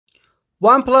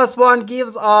1 plus 1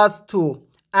 gives us 2.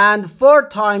 And 4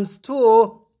 times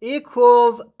 2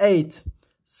 equals 8.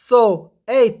 So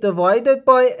 8 divided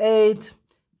by 8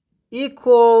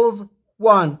 equals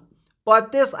 1.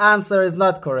 But this answer is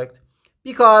not correct.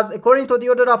 Because according to the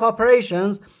order of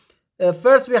operations,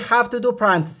 first we have to do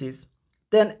parentheses,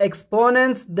 then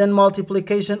exponents, then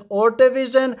multiplication or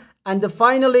division, and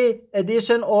finally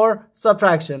addition or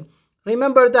subtraction.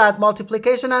 Remember that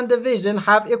multiplication and division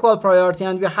have equal priority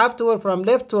and we have to work from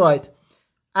left to right.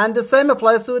 And the same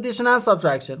applies to addition and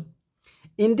subtraction.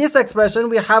 In this expression,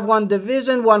 we have one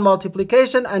division, one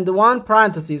multiplication, and one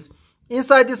parentheses.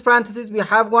 Inside this parentheses, we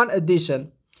have one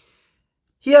addition.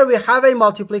 Here we have a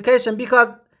multiplication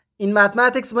because in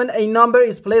mathematics, when a number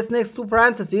is placed next to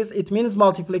parentheses, it means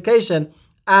multiplication.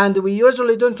 And we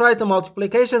usually don't write the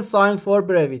multiplication sign for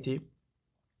brevity.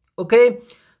 Okay,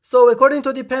 so according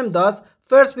to the PEMDAS,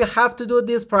 first we have to do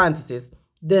this parentheses,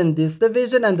 then this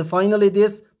division, and finally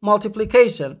this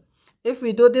multiplication. If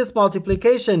we do this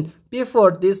multiplication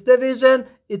before this division,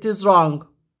 it is wrong.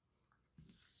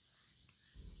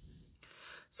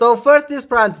 So first this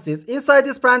parentheses. Inside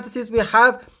this parentheses we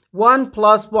have 1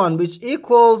 plus 1 which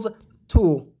equals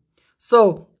 2.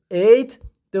 So 8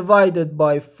 divided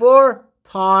by 4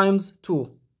 times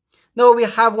 2. Now we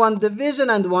have one division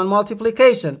and one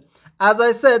multiplication. As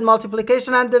I said,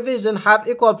 multiplication and division have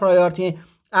equal priority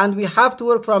and we have to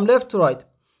work from left to right.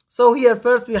 So here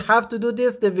first we have to do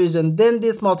this division, then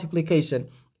this multiplication.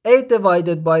 8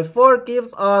 divided by 4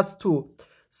 gives us 2.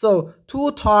 So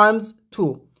 2 times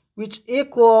 2, which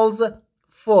equals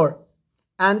 4.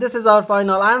 And this is our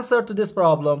final answer to this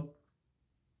problem.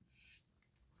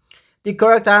 The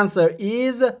correct answer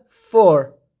is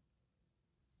 4.